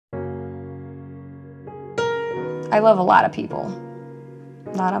I love a lot of people.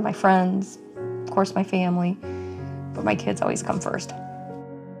 A lot of my friends, of course my family, but my kids always come first.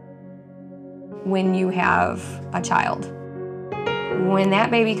 When you have a child, when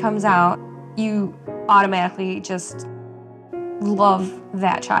that baby comes out, you automatically just love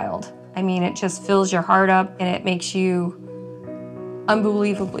that child. I mean, it just fills your heart up and it makes you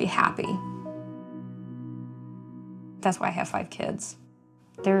unbelievably happy. That's why I have 5 kids.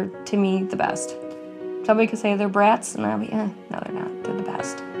 They're, to me, the best. Somebody could say they're brats, and I'll be, no, they're not. They're the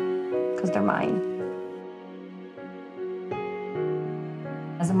best, because they're mine.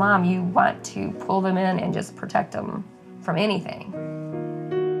 As a mom, you want to pull them in and just protect them from anything.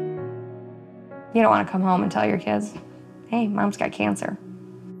 You don't want to come home and tell your kids, hey, mom's got cancer.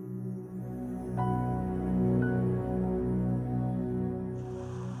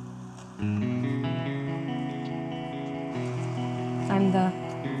 I'm the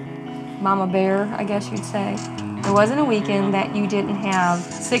mama bear, I guess you'd say. There wasn't a weekend that you didn't have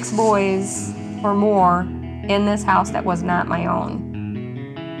 6 boys or more in this house that was not my own.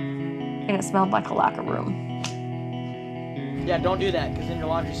 And it smelled like a locker room. Yeah, don't do that, because then your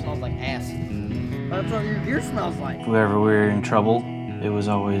laundry smells like ass. That's what your gear smells like. If ever we were in trouble, it was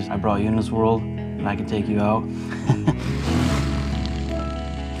always, I brought you in this world, and I can take you out.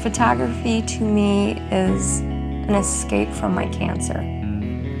 Photography, to me, is an escape from my cancer.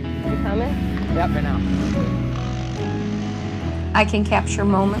 You coming? Yep, right now. I can capture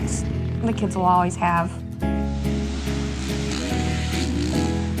moments the kids will always have.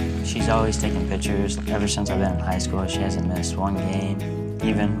 She's always taking pictures. Ever since I've been in high school, she hasn't missed one game,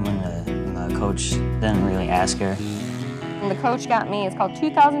 even when the coach didn't really ask her. And the coach got me, it's called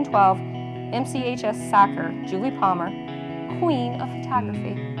 2012 MCHS Soccer, Juli Palmer, Queen of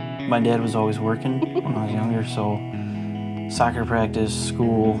Photography. My dad was always working when I was younger, so soccer practice,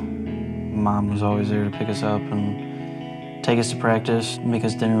 school, Mom was always there to pick us up and take us to practice, make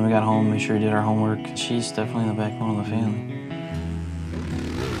us dinner when we got home, make sure we did our homework. She's definitely the backbone of the family.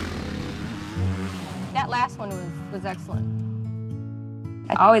 That last one was excellent.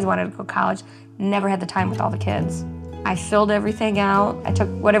 I always wanted to go to college, never had the time with all the kids. I filled everything out. I took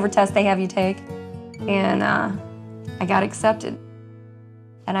whatever test they have you take, and I got accepted.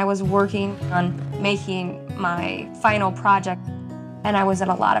 And I was working on making my final project, and I was in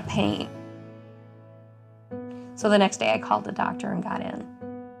a lot of pain. So the next day I called the doctor and got in.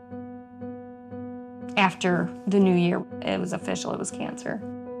 After the new year, it was official, it was cancer.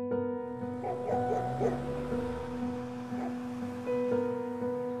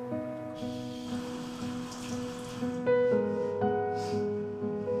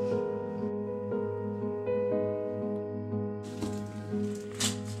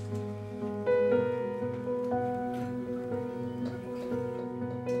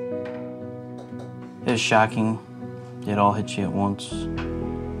 It was shocking. It all hit you at once.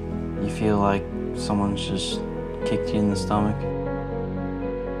 You feel like someone's just kicked you in the stomach.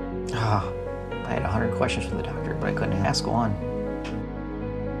 I had 100 questions for the doctor, but I couldn't ask one.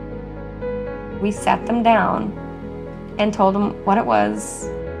 We sat them down and told them what it was.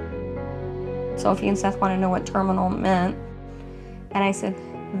 Sophie and Seth wanted to know what terminal meant. And I said,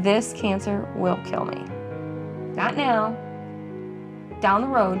 this cancer will kill me. Not now. Down the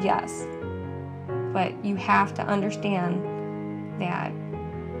road, yes. But you have to understand that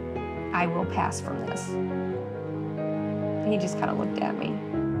I will pass from this. He just kind of looked at me.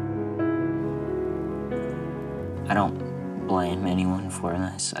 I don't blame anyone for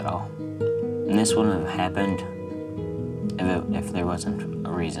this at all. And this wouldn't have happened if there wasn't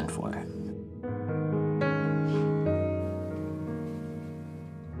a reason for it.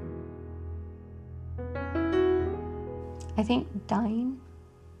 I think dying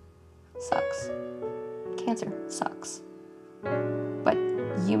sucks. Cancer sucks. But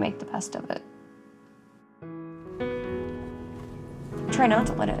you make the best of it. Try not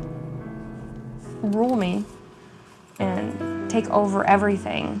to let it rule me and take over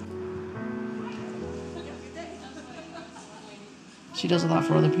everything. She does a lot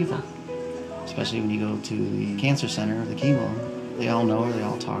for other people, especially when you go to the cancer center, the chemo. They all know her, they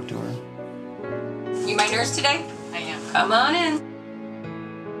all talk to her. You my nurse today? I am. Come on in.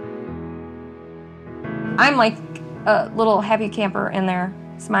 I'm like a little happy camper in there,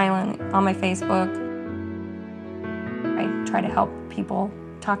 smiling on my Facebook. I try to help people,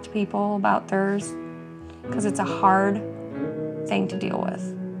 talk to people about theirs, because it's a hard thing to deal with.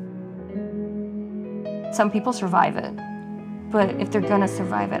 Some people survive it, but if they're gonna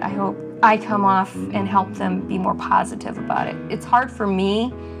survive it, I hope I come off and help them be more positive about it. It's hard for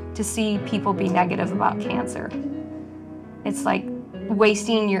me to see people be negative about cancer. It's like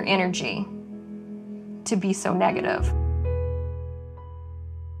wasting your energy. to be so negative.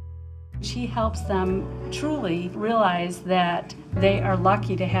 She helps them truly realize that they are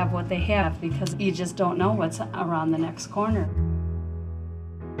lucky to have what they have, because you just don't know what's around the next corner.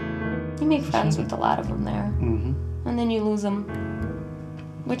 You make friends with a lot of them there, and then you lose them,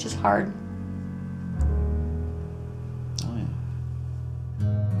 which is hard. Oh, yeah.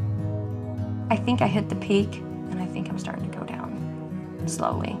 I think I hit the peak, and I think I'm starting to go down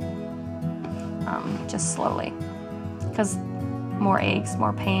slowly, just slowly, because more aches,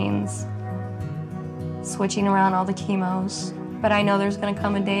 more pains, switching around all the chemos. But I know there's gonna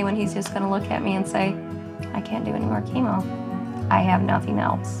come a day when he's just gonna look at me and say, I can't do any more chemo. I have nothing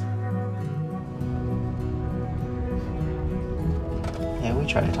else. Yeah, we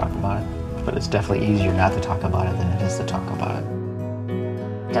try to talk about it, but it's definitely easier not to talk about it than it is to talk about it.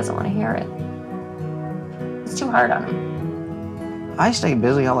 He doesn't wanna hear it. It's too hard on him. I stay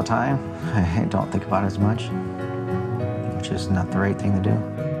busy all the time. I don't think about it as much, which is not the right thing to do.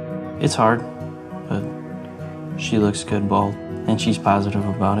 It's hard, but she looks good bald, and she's positive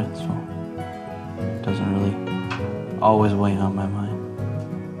about it, so it doesn't really always weigh on my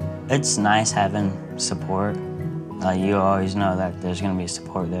mind. It's nice having support. You always know that there's going to be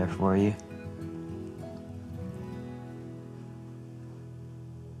support there for you.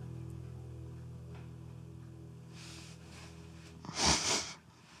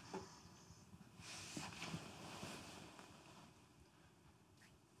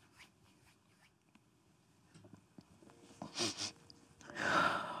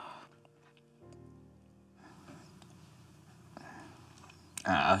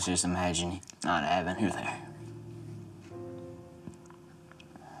 I was just imagining not having her there.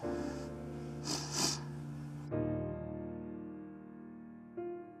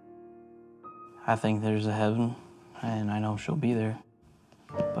 I think there's a heaven, and I know she'll be there,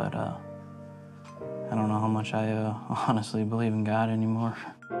 but I don't know how much I honestly believe in God anymore.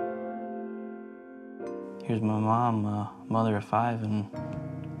 Here's my mom, mother of 5, and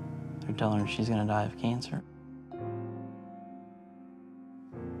they're telling her she's gonna die of cancer.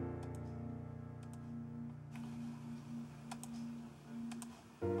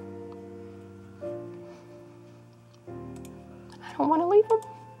 I don't want to leave him.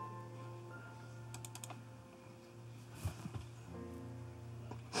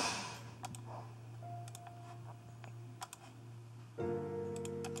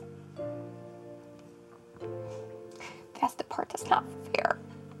 That's the part that's not fair.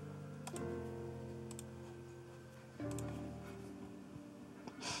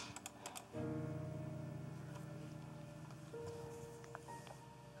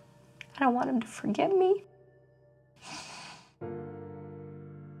 I don't want him to forget me.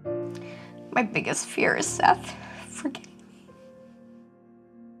 My biggest fear is Seth forgetting me.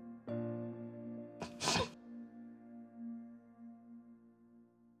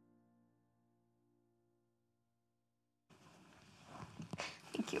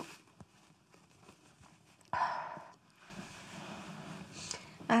 Thank you.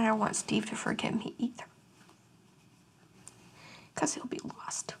 I don't want Steve to forget me either, because he'll be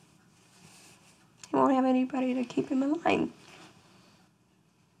lost. He won't have anybody to keep him in line.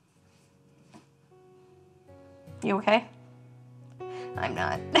 You okay? I'm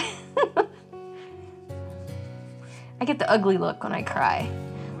not. I get the ugly look when I cry.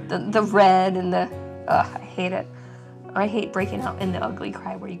 The red and the, I hate it. I hate breaking out in the ugly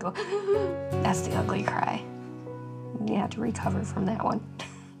cry where you go, that's the ugly cry. You have to recover from that one.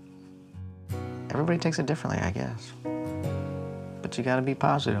 Everybody takes it differently, I guess. But you gotta be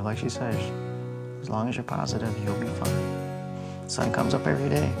positive, like she says. As long as you're positive, you'll be fine. The sun comes up every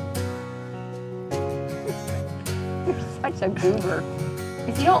day. You're such a goober.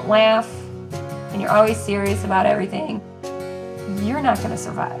 If you don't laugh and you're always serious about everything, you're not gonna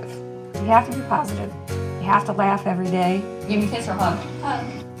survive. You have to be positive. You have to laugh every day. Give your kids a hug. Hug.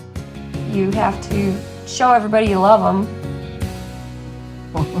 You have to show everybody you love them.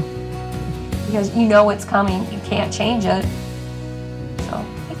 Because you know it's coming. You can't change it. So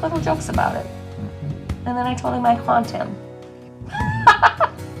make little jokes about it. And then I told him I'd haunt him.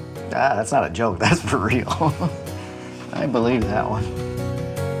 That's not a joke, that's for real. I believe that one.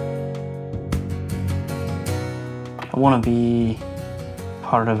 I want to be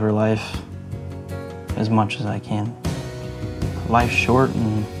part of her life as much as I can. Life's short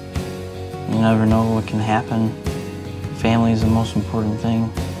and you never know what can happen. Family is the most important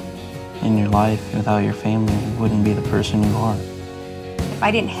thing in your life. Without your family, you wouldn't be the person you are. If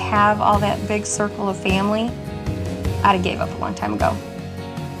I didn't have all that big circle of family, I'd have gave up a long time ago.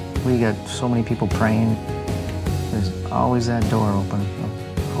 We got so many people praying. There's always that door open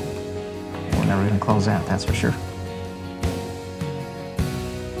of hope. We're never gonna close that, that's for sure.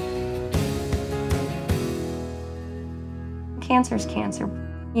 Cancer's cancer.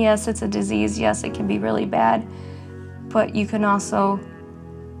 Yes, it's a disease. Yes, it can be really bad, but you can also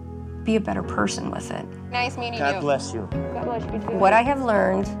be a better person with it. Nice meeting you. God bless you. God bless you too. What I have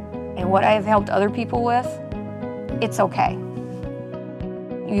learned and what I have helped other people with, it's okay.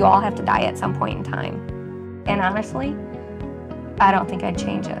 You all have to die at some point in time. And honestly, I don't think I'd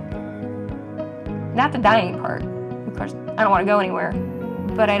change it. Not the dying part. Of course, I don't want to go anywhere,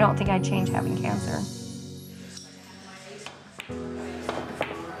 but I don't think I'd change having cancer.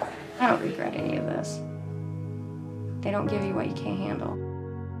 I don't regret any of this. They don't give you what you can't handle.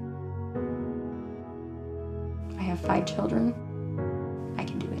 I have 5 children.